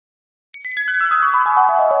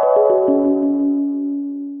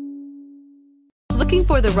Looking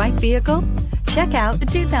for the right vehicle? Check out the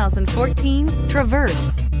 2014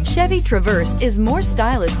 Traverse. Chevy Traverse is more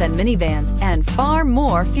stylish than minivans and far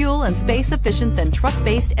more fuel and space efficient than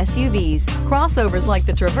truck-based SUVs. Crossovers like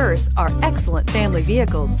the Traverse are excellent family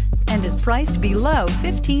vehicles and is priced below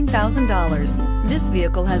 $15,000. This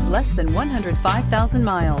vehicle has less than 105,000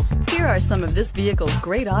 miles. Here are some of this vehicle's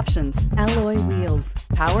great options: alloy wheels,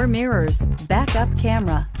 power mirrors, backup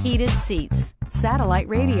camera, heated seats, satellite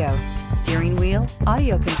radio, steering wheel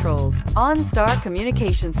audio controls, OnStar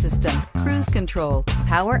Communication System, cruise control,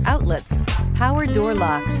 power outlets, power door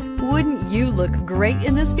locks. Wouldn't you look great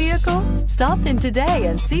in this vehicle? Stop in today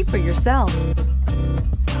and see for yourself.